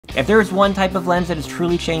If there is one type of lens that has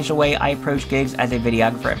truly changed the way I approach gigs as a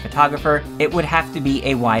videographer and photographer, it would have to be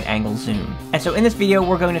a wide-angle zoom. And so in this video,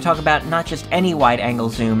 we're going to talk about not just any wide-angle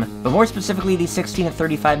zoom, but more specifically the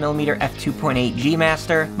 16-35mm f2.8 G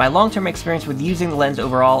Master, my long-term experience with using the lens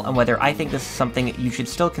overall, and whether I think this is something you should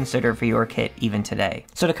still consider for your kit even today.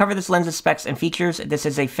 So to cover this lens's specs and features, this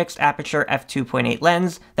is a fixed aperture f2.8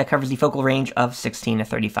 lens that covers the focal range of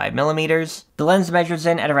 16-35mm. The lens measures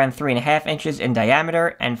in at around 3.5 inches in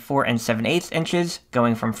diameter and 4 7/8 inches,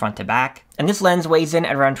 going from front to back. And this lens weighs in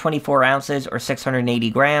at around 24 ounces or 680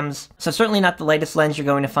 grams, so certainly not the lightest lens you're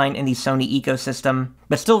going to find in the Sony ecosystem,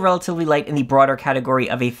 but still relatively light in the broader category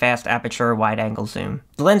of a fast aperture wide-angle zoom.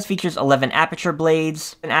 The lens features 11 aperture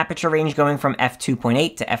blades, an aperture range going from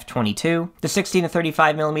f2.8 to f22. The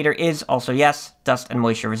 16-35mm is also, yes, dust and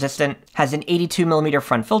moisture resistant, has an 82mm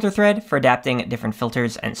front filter thread for adapting different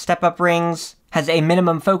filters and step-up rings, has a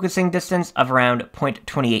minimum focusing distance of around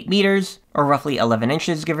 0.28 meters, or roughly 11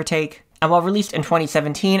 inches give or take. And while released in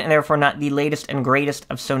 2017 and therefore not the latest and greatest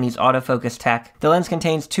of Sony's autofocus tech, the lens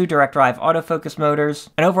contains 2 direct drive autofocus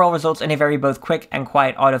motors, and overall results in a very both quick and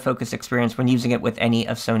quiet autofocus experience when using it with any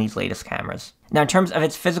of Sony's latest cameras. Now in terms of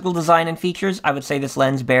its physical design and features, I would say this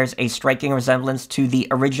lens bears a striking resemblance to the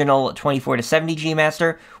original 24-70 G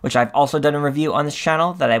Master, which I've also done a review on this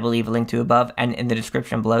channel that I will leave a link to above and in the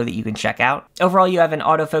description below that you can check out. Overall, you have an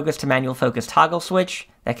autofocus to manual focus toggle switch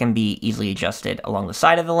that can be easily adjusted along the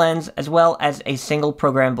side of the lens, as well as a single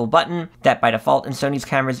programmable button that by default in Sony's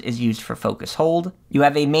cameras is used for focus hold. You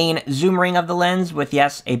have a main zoom ring of the lens with,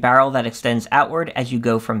 yes, a barrel that extends outward as you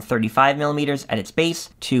go from 35mm at its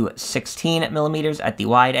base to 16mm at the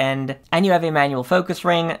wide end, and you have a manual focus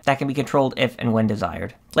ring that can be controlled if and when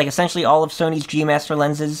desired. Like essentially all of Sony's G Master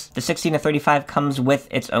lenses, the 16-35 comes with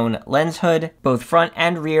its own lens hood, both front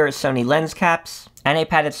and rear Sony lens caps, and a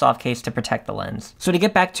padded soft case to protect the lens. So to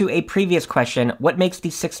get back to a previous question, what makes the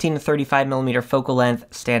 16-35mm focal length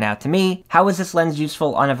stand out to me? How is this lens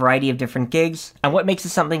useful on a variety of different gigs? And what makes it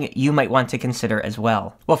something you might want to consider as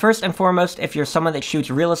well? Well, first and foremost, if you're someone that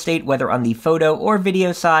shoots real estate, whether on the photo or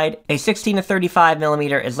video side, a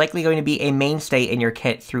 16-35mm is likely going to be a mainstay in your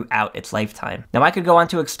kit throughout its lifetime. Now, I could go on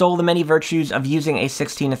to extol the many virtues of using a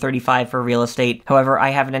 16-35 for real estate. However,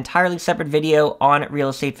 I have an entirely separate video on real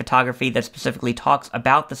estate photography that specifically talks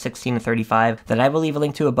about the 16-35 that I will leave a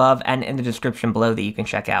link to above and in the description below that you can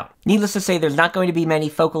check out. Needless to say, there's not going to be many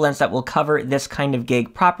focal lengths that will cover this kind of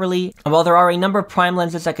gig properly, and while there are a number of prime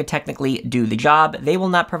lenses that could technically do the job, they will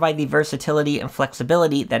not provide the versatility and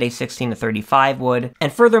flexibility that a 16-35 would.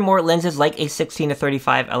 And furthermore, lenses like a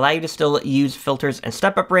 16-35 allow you to still use filters and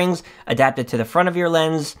step-up rings adapted to the front of your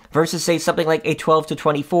lens, versus say something like a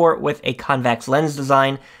 12-24 with a convex lens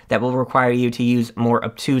design that will require you to use more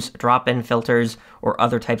obtuse drop-in filters or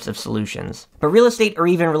other types of solutions. But real estate, or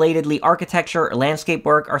even relatedly architecture or landscape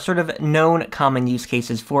work, are sort of known common use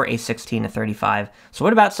cases for a 16-35. So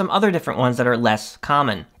what about some other different ones that are less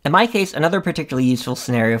common? In my case, another particularly useful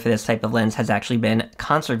scenario for this type of lens has actually been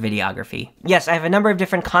concert videography. Yes, I have a number of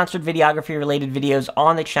different concert videography related videos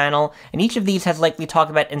on the channel, and each of these has likely talked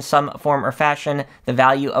about in some form or fashion the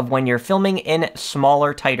value of when you're filming in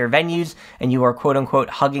smaller, tighter venues, and you are quote-unquote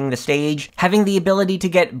hugging the stage. Having the ability to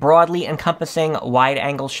get broadly encompassing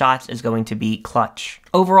wide-angle shots is going to be clutch.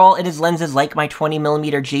 Overall, it is lenses like my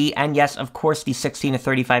 20mm G, and yes, of course, the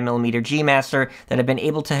 16-35mm G Master that have been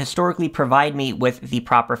able to historically provide me with the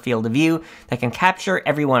proper field of view that can capture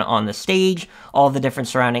everyone on the stage, all the different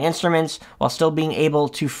surrounding instruments, while still being able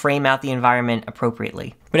to frame out the environment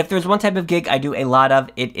appropriately. But if there's one type of gig I do a lot of,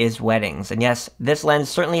 it is weddings. And yes, this lens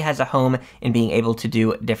certainly has a home in being able to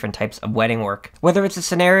do different types of wedding work. Whether it's a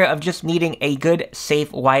scenario of just needing a good,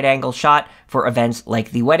 safe, wide-angle shot for events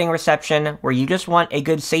like the wedding reception, where you just want a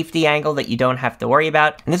good safety angle that you don't have to worry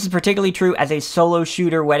about. And this is particularly true as a solo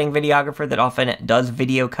shooter wedding videographer that often does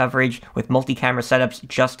video coverage with multi-camera setups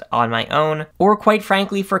just on my own. Or quite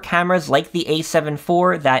frankly, for cameras like the A7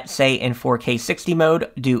 IV that, say in 4K 60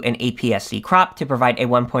 mode, do an APS-C crop to provide a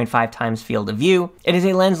 1.5 times field of view. It is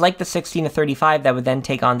a lens like the 16-35 that would then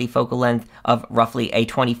take on the focal length of roughly a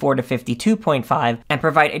 24-52.5 and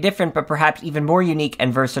provide a different but perhaps even more unique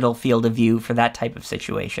and versatile field of view for that type of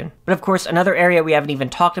situation. But of course, another area we haven't even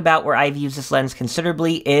talked about where I've used this lens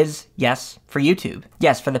considerably is, yes, for YouTube.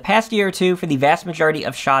 Yes, for the past year or two, for the vast majority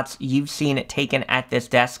of shots you've seen taken at this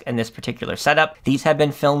desk and this particular setup, these have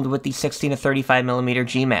been filmed with the 16-35mm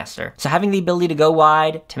G Master. So having the ability to go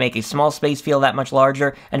wide, to make a small space feel that much larger,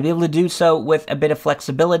 Master, and to be able to do so with a bit of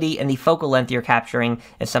flexibility in the focal length you're capturing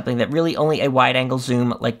is something that really only a wide-angle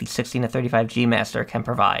zoom like the 16-35G Master can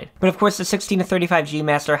provide. But of course, the 16-35G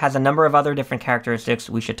Master has a number of other different characteristics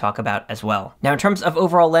we should talk about as well. Now, in terms of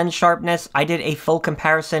overall lens sharpness, I did a full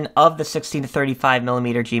comparison of the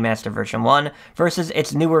 16-35mm G Master version 1 versus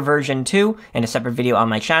its newer version 2 in a separate video on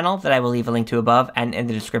my channel that I will leave a link to above and in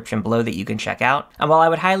the description below that you can check out. And while I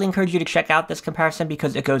would highly encourage you to check out this comparison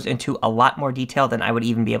because it goes into a lot more detail than I would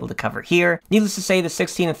even be able to cover here, needless to say, the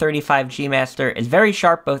 16-35G Master is very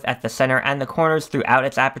sharp both at the center and the corners throughout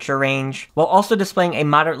its aperture range, while also displaying a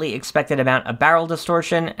moderately expected amount of barrel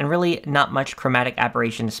distortion and really not much chromatic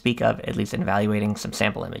aberration to speak of, at least in evaluating some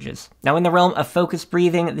sample images. Now, in the realm of focus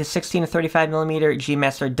breathing, the 16-35mm G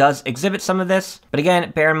Master does exhibit some of this, but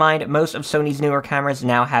again, bear in mind, most of Sony's newer cameras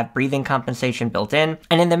now have breathing compensation built in,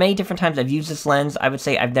 and in the many different times I've used this lens, I would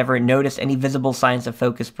say I've never noticed any visible signs of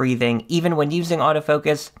focus breathing, even when using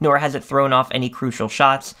autofocus, nor has it thrown off any crucial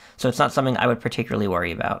shots, so it's not something I would particularly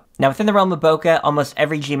worry about. Now, within the realm of bokeh, almost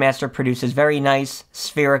every G Master produces very nice,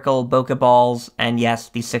 spherical bokeh balls, and yes,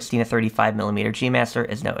 the 16-35mm G Master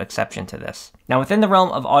is no exception to this. Now, within the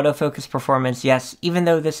realm of autofocus performance, yes, even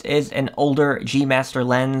though this is an older G Master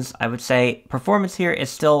lens, I would say performance here is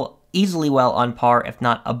still easily well on par, if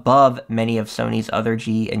not above, many of Sony's other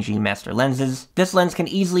G and G Master lenses. This lens can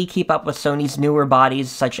easily keep up with Sony's newer bodies,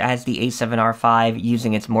 such as the A7R5,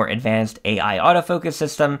 using its more advanced AI autofocus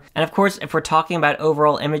system. And of course, if we're talking about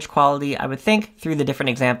overall image quality, I would think through the different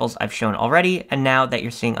examples I've shown already, and now that you're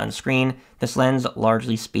seeing on screen, this lens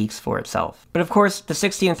largely speaks for itself. But of course, the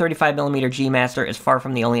 16-35mm G Master is far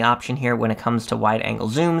from the only option here when it comes to wide-angle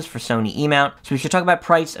zooms for Sony E-mount, so we should talk about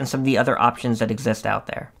price and some of the other options that exist out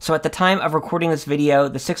there. So at the time of recording this video,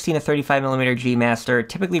 the 16-35mm G Master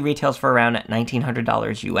typically retails for around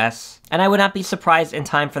 $1,900 US. And I would not be surprised in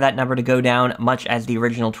time for that number to go down, much as the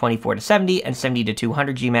original 24-70 and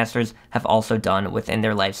 70-200 G Masters have also done within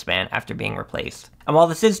their lifespan after being replaced. And while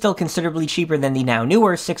this is still considerably cheaper than the now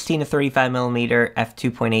newer 16-35mm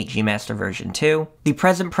f2.8 G Master version 2, the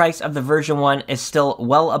present price of the version 1 is still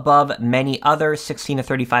well above many other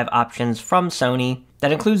 16-35 options from Sony.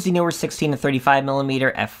 That includes the newer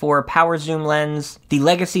 16-35mm f4 power zoom lens, the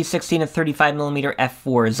legacy 16-35mm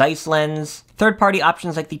f4 Zeiss lens, third-party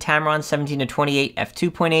options like the Tamron 17-28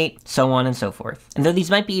 f2.8, so on and so forth. And though these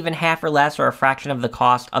might be even half or less or a fraction of the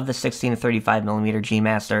cost of the 16-35mm G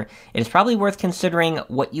Master, it is probably worth considering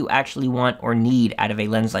what you actually want or need out of a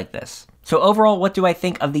lens like this. So overall, what do I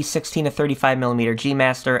think of the 16-35mm G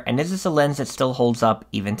Master, and is this a lens that still holds up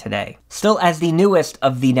even today? Still as the newest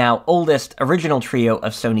of the now oldest original trio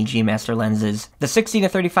of Sony G Master lenses, the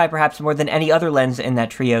 16-35 perhaps more than any other lens in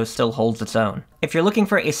that trio still holds its own. If you're looking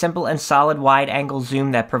for a simple and solid wide-angle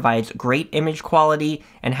zoom that provides great image quality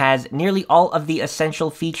and has nearly all of the essential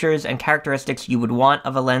features and characteristics you would want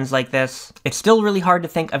of a lens like this, it's still really hard to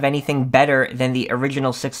think of anything better than the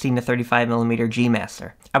original 16-35mm G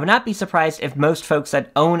Master. I would not be surprised if most folks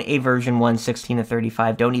that own a version 1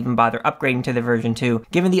 16-35 don't even bother upgrading to the version 2,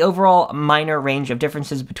 given the overall minor range of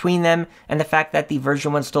differences between them and the fact that the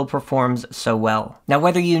version 1 still performs so well. Now,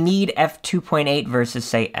 whether you need f2.8 versus,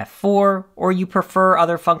 say, f4, or you prefer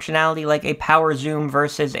other functionality like a power zoom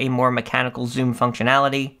versus a more mechanical zoom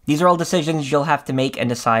functionality, these are all decisions you'll have to make and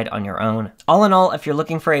decide on your own. All in all, if you're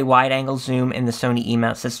looking for a wide-angle zoom in the Sony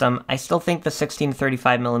E-mount system, I still think the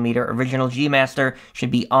 16-35mm original G Master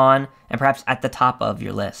should be on and perhaps at the top of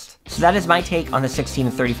your list. So that is my take on the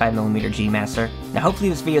 16-35mm G Master. Now hopefully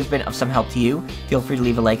this video has been of some help to you. Feel free to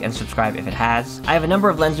leave a like and subscribe if it has. I have a number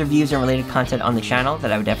of lens reviews and related content on the channel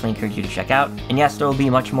that I would definitely encourage you to check out. And yes, there will be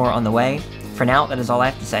much more on the way. For now, that is all I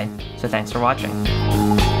have to say, so thanks for watching.